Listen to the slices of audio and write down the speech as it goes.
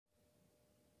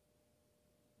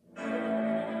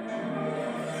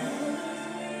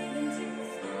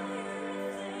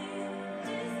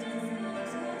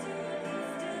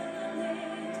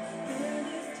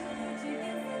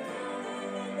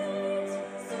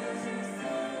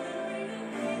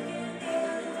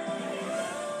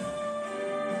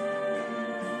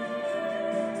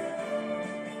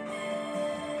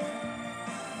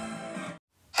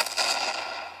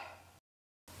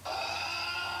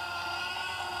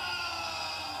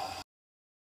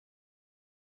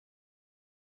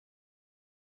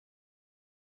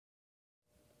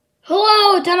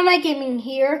Hello, Dynamite Gaming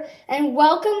here, and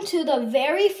welcome to the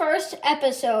very first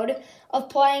episode of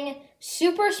playing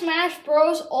Super Smash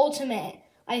Bros. Ultimate.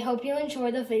 I hope you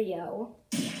enjoy the video.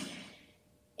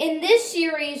 In this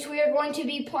series, we are going to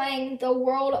be playing the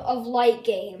World of Light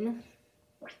game.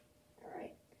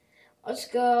 Alright, let's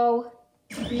go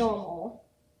normal.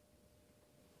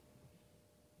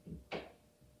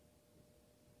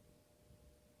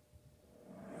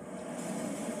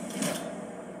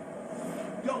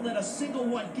 Don't let a single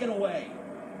one get away.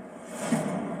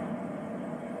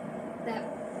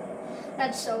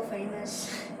 That's so famous.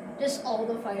 Just all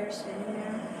the fighters standing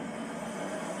there.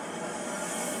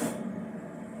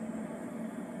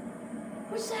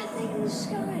 What's that thing in the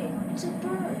sky? It's a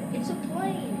bird. It's a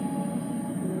plane.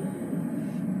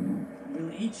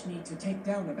 We'll each need to take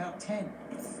down about 10.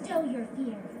 Stow your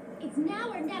fear. It's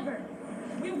now or never.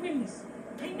 We'll win this.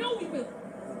 I know we will.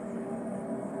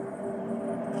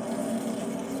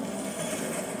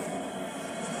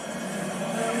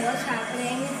 What's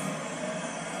happening?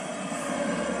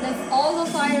 All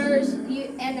the fighters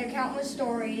and their countless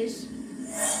stories.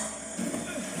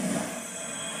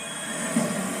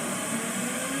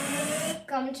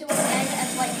 Come to an end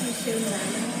as light consumes them.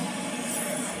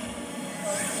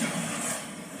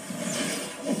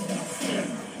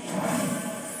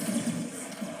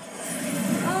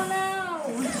 Oh no!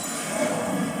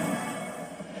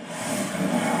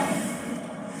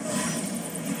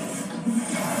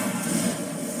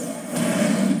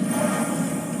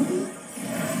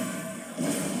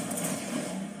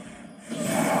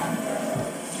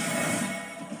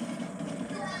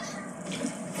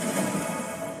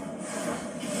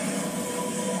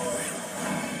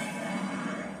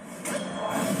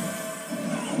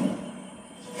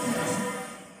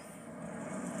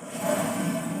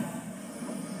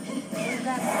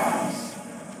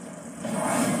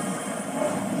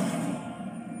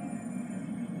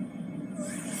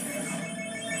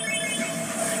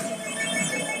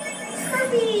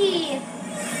 Kirby!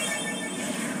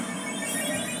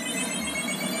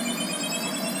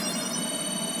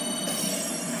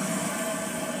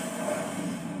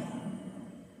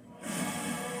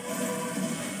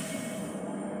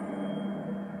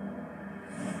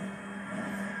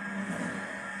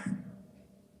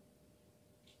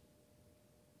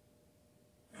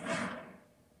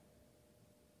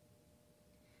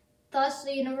 Thus,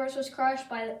 the universe was crushed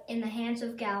in the hands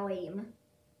of Galim.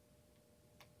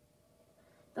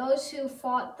 Those who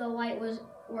fought the light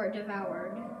were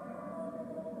devoured.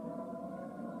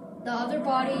 The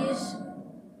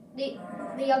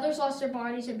others lost their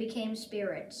bodies and became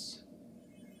spirits.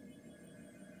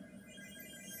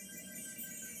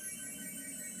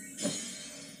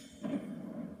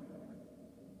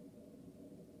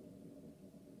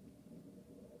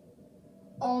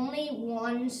 Only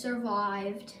one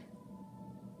survived.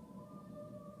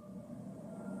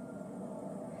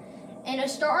 And a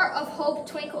star of hope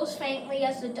twinkles faintly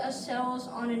as the dust settles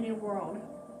on a new world.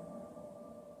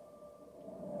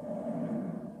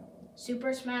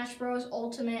 Super Smash Bros.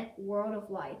 Ultimate World of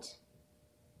Light.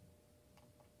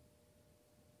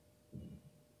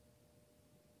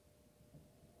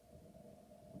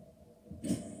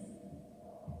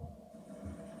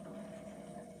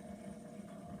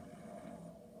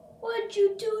 What'd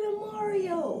you do to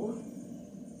Mario?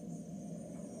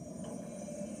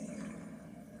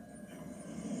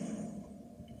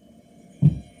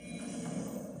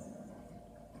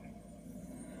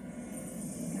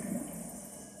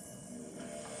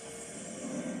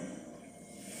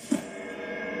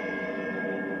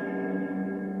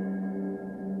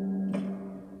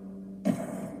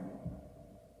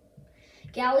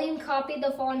 Galim copied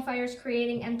the fallen fighters,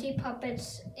 creating empty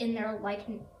puppets in their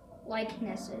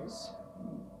likenesses.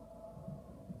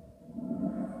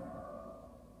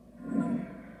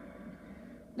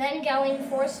 Then Galim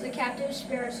forced the captive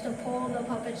spirits to pull the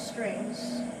puppet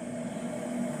strings.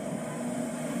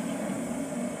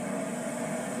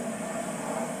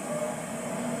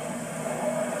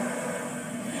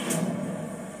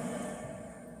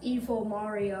 Evil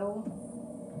Mario.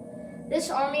 This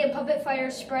army of puppet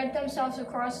fighters spread themselves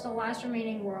across the last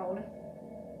remaining world.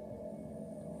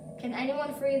 Can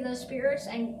anyone free the spirits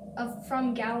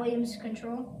from Galim's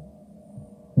control?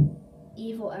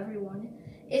 Evil everyone.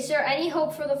 Is there any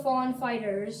hope for the fallen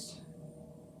fighters?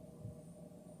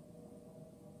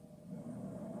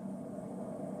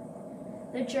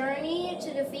 The journey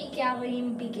to defeat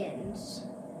Galim begins.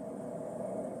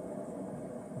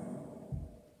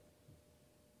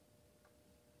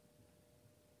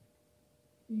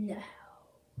 No.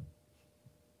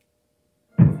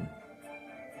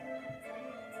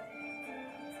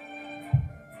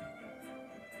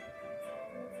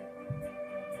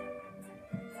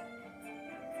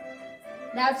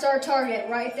 That's our target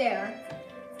right there.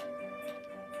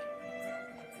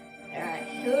 Alright,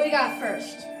 who do we got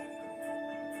first?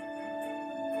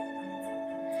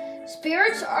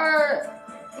 Spirits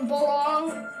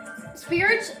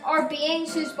are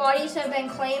beings whose bodies have been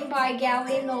claimed by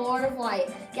Galeen, the Lord of Light.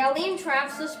 Galeen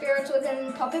traps the spirits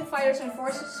within puppet fighters and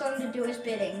forces them to do his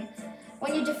bidding.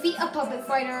 When you defeat a puppet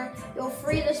fighter, you'll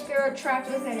free the spirit trapped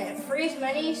within it. Free as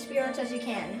many spirits as you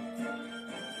can.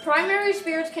 Primary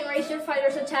spirits can raise your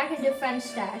fighter's attack and defense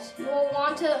stats. You will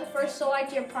want to first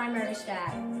select your primary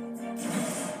stat.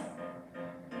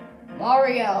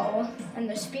 Mario, and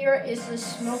the spirit is the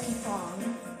Smoky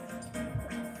Prong.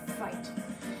 Fight.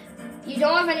 You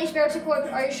don't have any spirits equipped.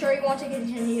 Are you sure you want to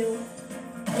continue?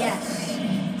 Yes,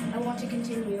 I want to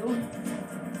continue.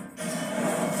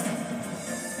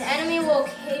 The enemy will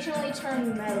occasionally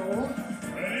turn metal.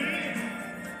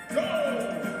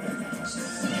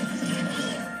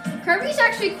 Kirby's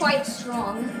actually quite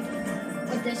strong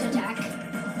with this attack.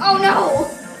 Oh no!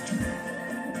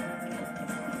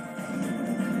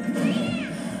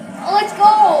 Oh, let's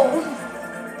go!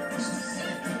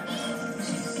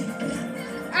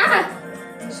 Ah!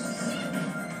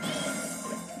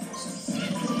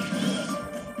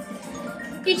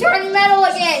 He turned metal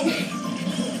again!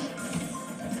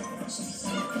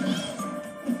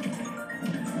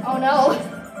 Oh no!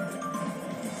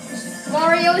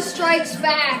 Mario strikes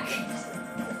back!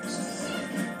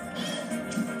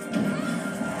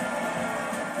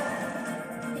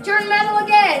 He turned metal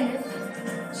again!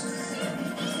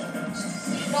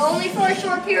 But only for a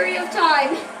short period of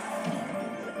time.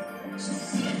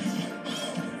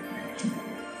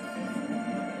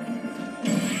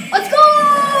 Let's go!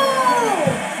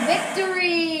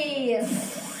 Victory!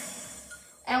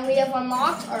 And we have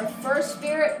unlocked our first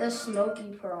spirit, the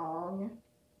Smoky Prong.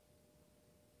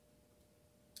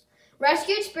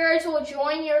 Rescued spirits will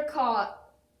join your cause.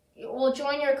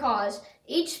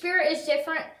 Each spirit is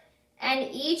different and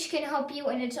each can help you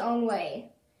in its own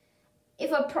way.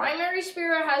 If a primary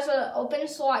spirit has an open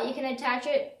slot, you can attach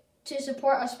it to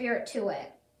support a spirit to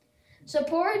it.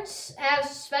 Supports have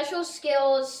special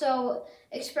skills, so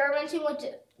experimenting with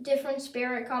different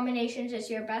spirit combinations is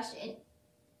in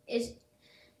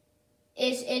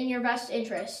your best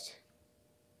interest.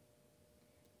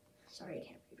 Sorry, I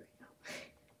can't read right now.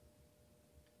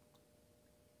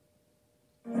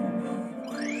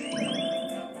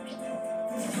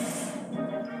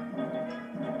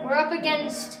 We're up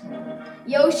against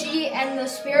Yoshi, and the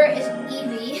spirit is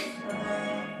Eevee.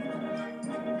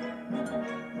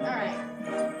 Alright. We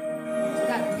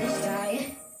got this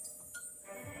guy.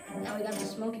 Now we got the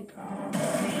Smoky Prong.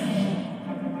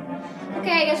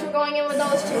 Okay, I guess we're going in with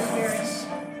those two spirits.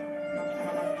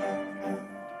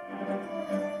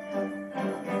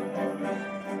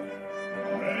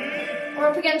 We're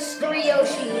up against 3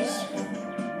 Yoshis.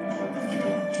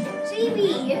 It's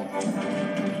Eevee!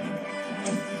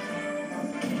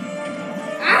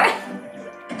 Ah!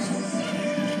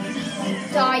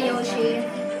 Die, Yoshi.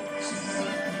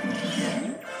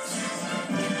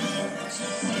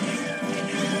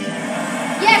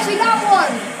 Yes, we got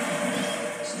one!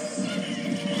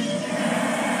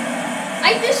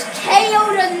 I just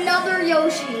KO'd another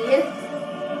Yoshi.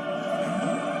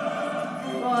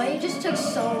 Oh, he just took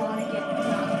so long to get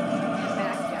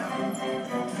back down.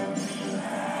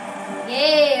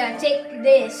 Yeah, take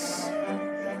this.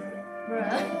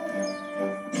 Bruh.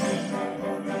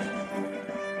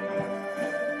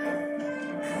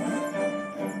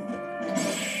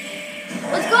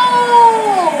 Let's go!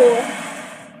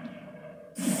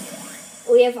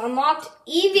 We have unlocked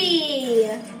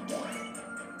Eevee.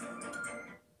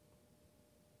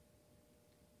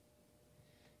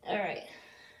 Alright.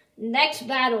 Next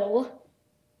battle.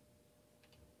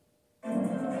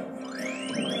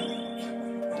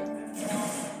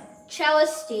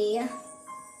 Celestia.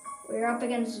 We're up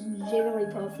against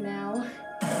Jigglypuff now.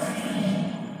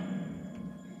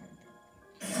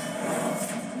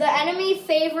 The enemy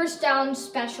favors down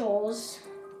specials.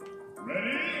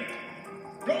 Ready?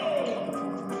 Go!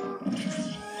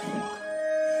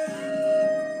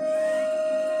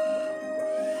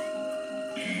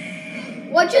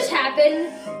 What just happened?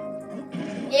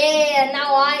 Yeah,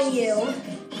 now I'm you.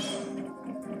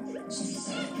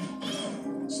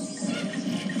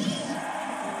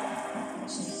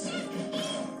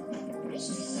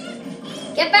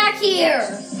 Get back here!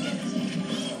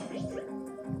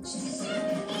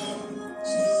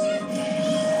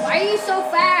 Why are you so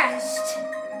fast?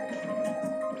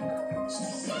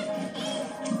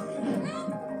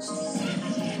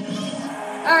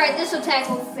 Alright, this attack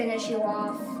will finish you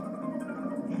off.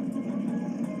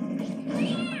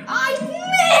 I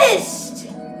missed!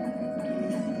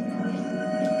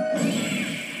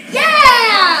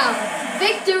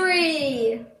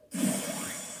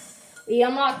 We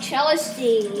unlock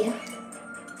Celesty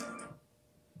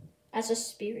as a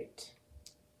spirit.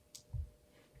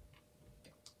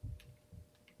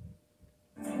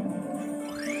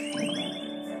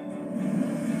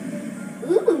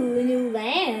 Ooh, a new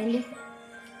land.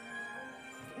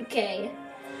 Okay.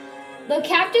 The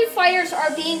captive fighters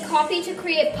are being copied to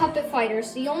create puppet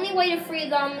fighters. The only way to free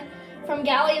them from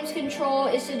Gallium's control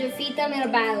is to defeat them in a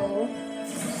battle.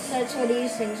 So that's what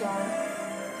these things are.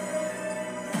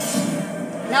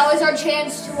 Now is our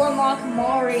chance to unlock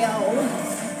Mario.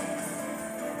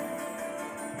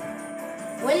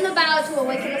 Win the battle to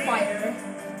awaken the fighter.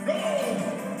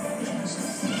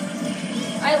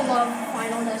 I love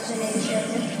Final Destination.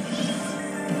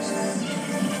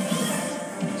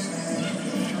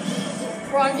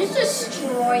 Bro, I'm just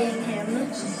destroying him.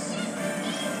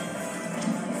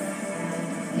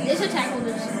 This attack will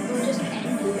just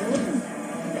end you.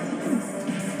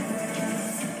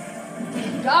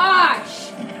 Gosh!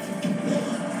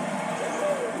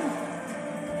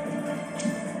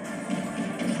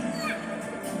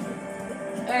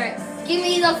 Alright, give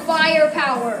me the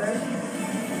firepower.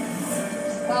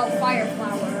 Well, fire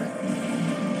flower.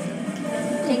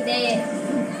 Take that.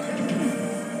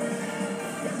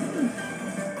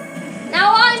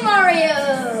 Now I'm Mario!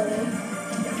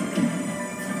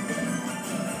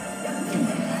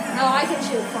 Now I can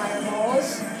shoot fireballs.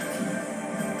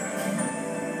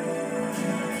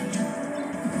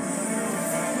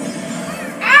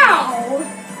 Ow!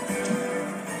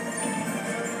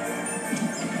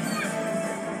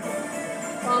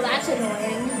 Well, that's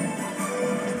annoying.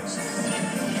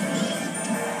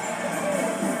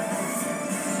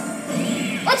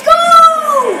 Let's go!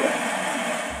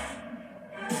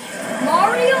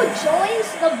 Mario joins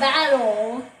the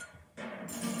battle.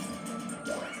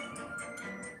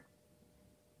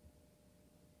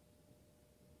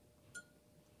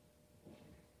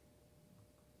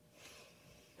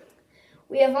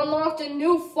 We have unlocked a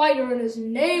new fighter and his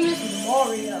name is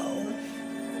Mario.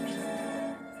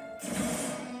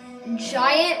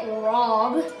 Giant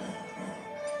Rob.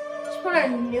 Let's put our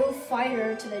new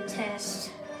fighter to the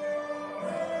test.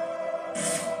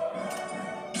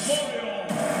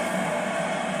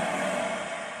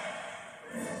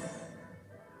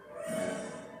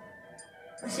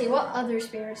 Let's see, what other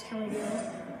spirits can we do?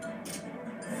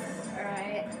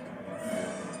 Alright.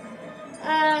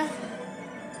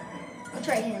 I'll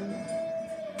try him.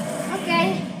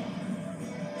 Okay.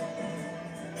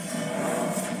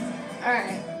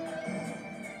 Alright.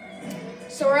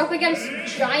 So we're up against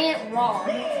Giant Rob.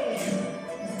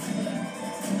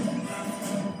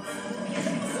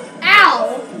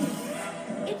 Ow!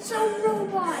 It's a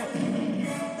robot.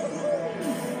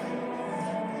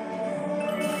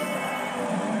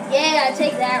 Yeah,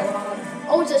 take that, Rob.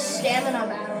 Oh, it's a stamina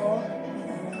battle.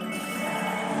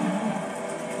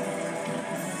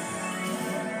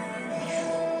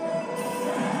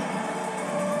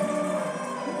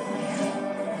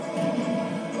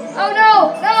 Oh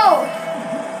no, no!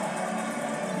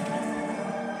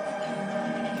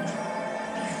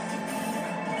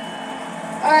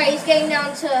 Alright, he's getting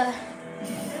down to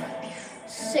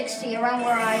 60, around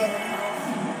where I am.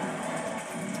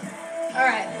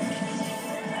 Alright.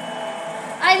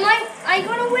 I'm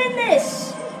gonna win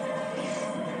this!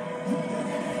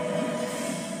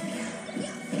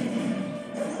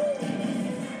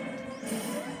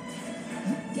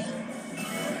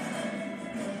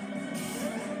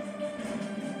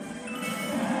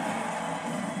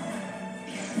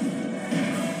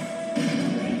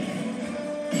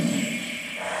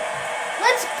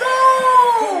 Let's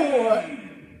go!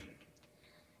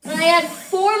 And I had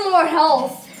 4 more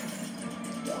health.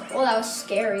 Well, that was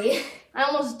scary. I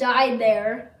almost died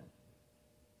there.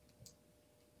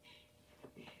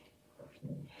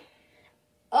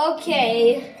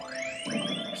 Okay.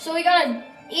 So we gotta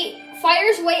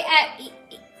fighters wait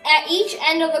at each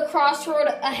end of the crossroad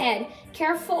ahead.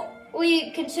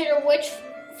 Carefully consider which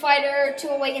fighter to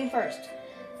awaken first.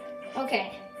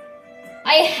 Okay.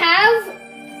 I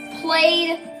have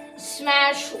played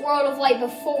Smash World of Light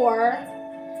before,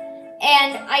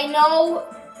 and I know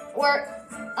where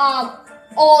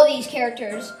all these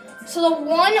characters. So the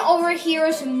one over here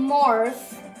is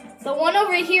Marth, the one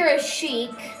over here is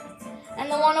Sheik, and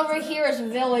the one over here is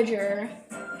Villager.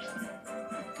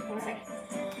 Alright.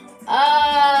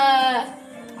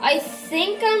 I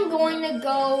think I'm going to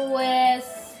go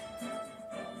with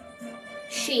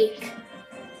Sheik.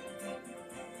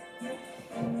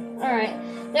 Alright.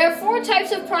 There are 4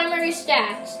 types of primary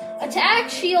stats: attack,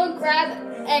 shield, grab,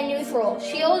 and neutral.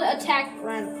 Shield, attack,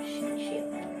 grab, shield.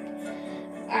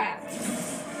 Alright.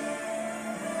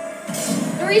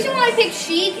 The reason why I picked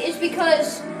Sheik is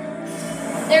because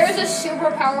there is a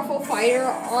super powerful fighter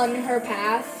on her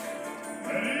path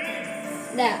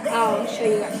that I'll show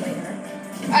you guys later.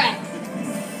 Alright.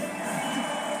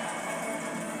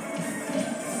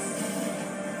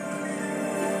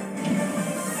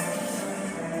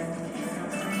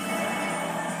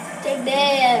 Take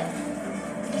that.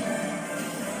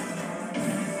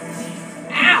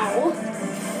 Ow.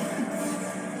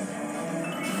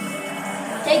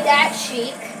 Take that,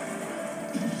 Sheik.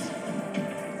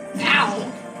 Ow.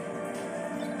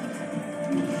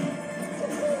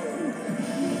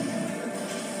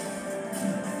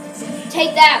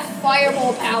 Take that,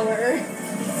 fireball power.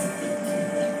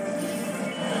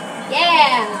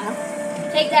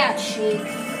 Yeah. Take that, Sheik.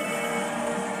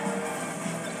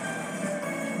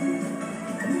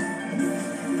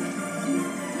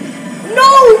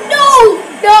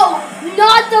 No,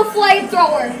 not the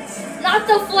flamethrower. Not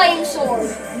the flame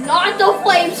sword. Not the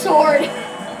flame sword.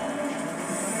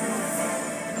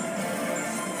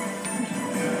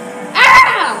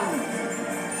 Ah!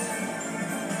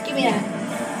 Give me that.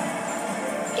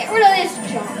 Get rid of this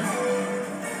junk.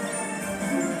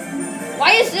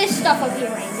 Why is this stuff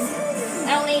appearing? I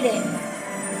don't need it.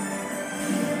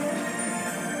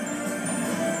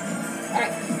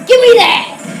 Alright, give me that!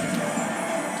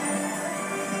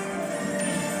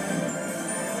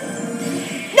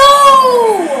 No!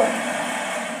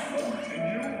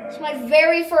 It's my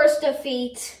very first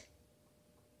defeat.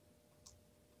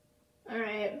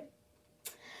 Alright.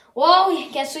 Well,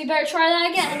 guess we better try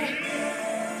that again.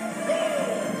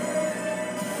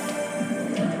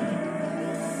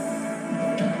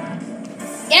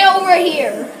 Get over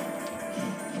here.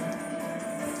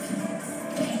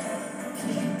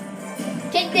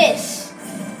 Take this.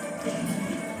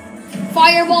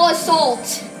 Fireball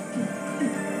assault.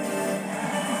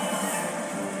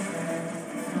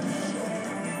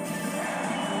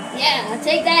 Yeah,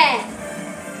 take that.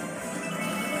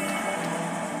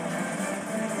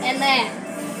 And that.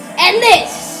 And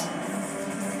this.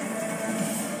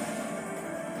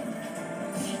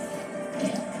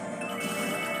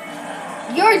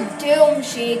 You're doomed,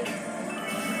 Sheik.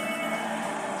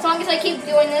 As long as I keep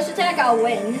doing this attack, I'll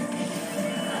win.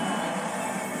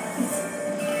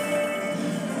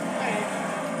 Alright.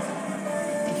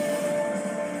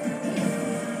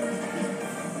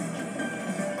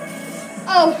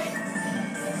 Oh.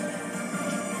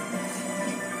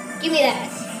 Give me that.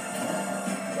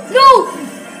 No!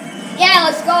 Yeah,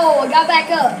 let's go. I got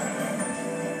back up.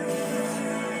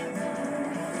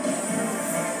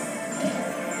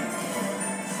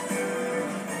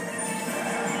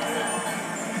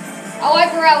 I'll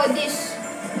wipe her out with this.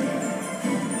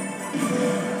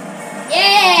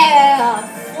 Yeah!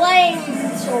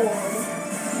 Flame sword.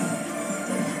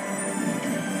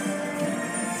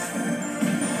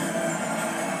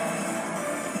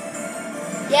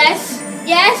 Yes!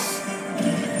 Yes!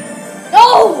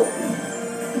 No!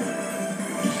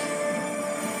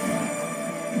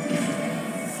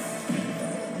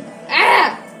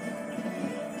 Ah!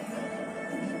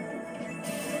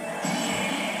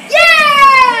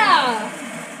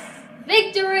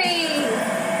 Victory!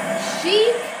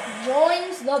 Sheik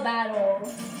joins the battle.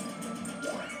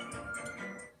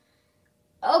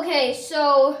 Okay,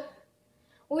 so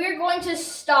we're going to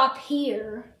stop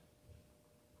here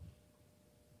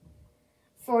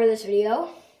for this video,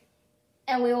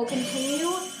 and we will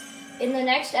continue in the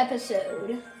next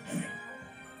episode.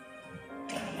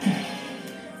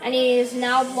 And he is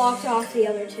now blocked off the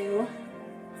other two.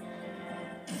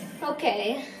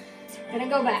 Okay, gonna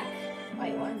go back.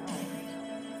 Wait, what?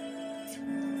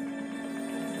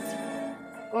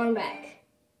 Going back.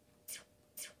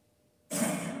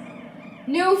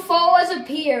 New foe has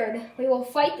appeared. We will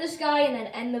fight this guy and then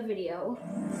end the video.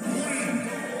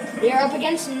 We are up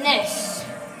against Ness.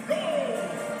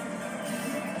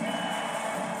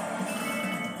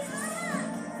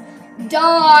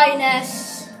 Die,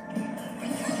 Ness.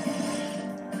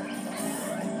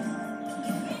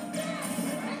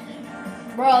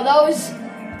 Bro,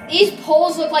 these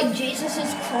poles look like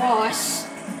Jesus' cross.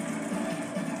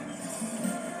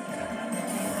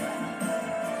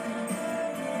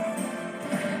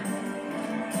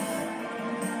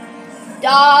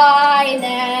 Die,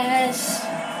 Ness.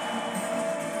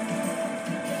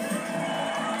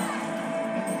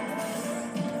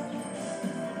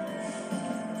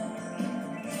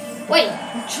 Wait,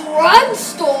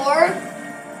 drugstore?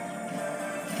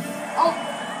 Oh,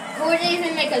 who would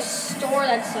even make a store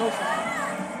that sells that?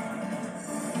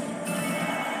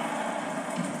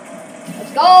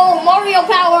 Let's go, Mario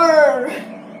Power!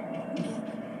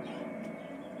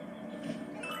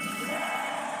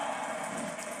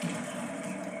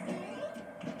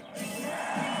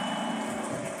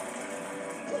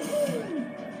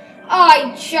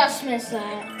 I just missed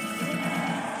that.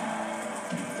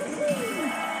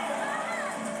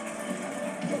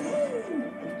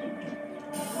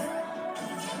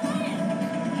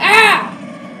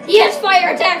 Ah! He has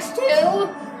fire attacks too!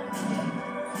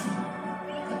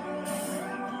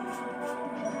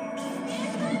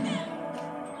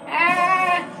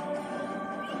 Ah!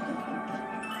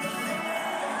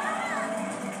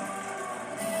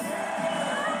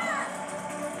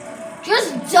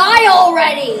 Just die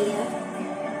already!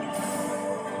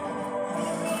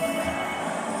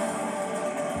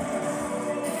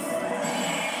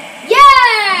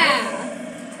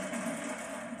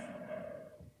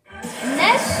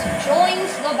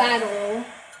 Joins the battle.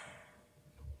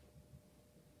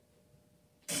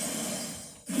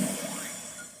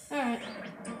 Alright,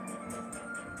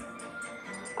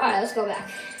 let's go back.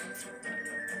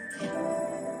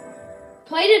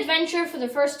 Played Adventure for the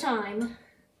first time.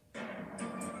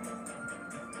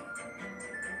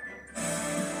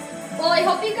 Well, I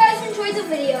hope you guys enjoyed the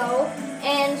video,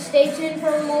 and stay tuned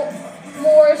for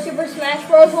more Super Smash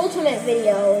Bros. Ultimate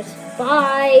videos.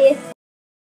 Bye!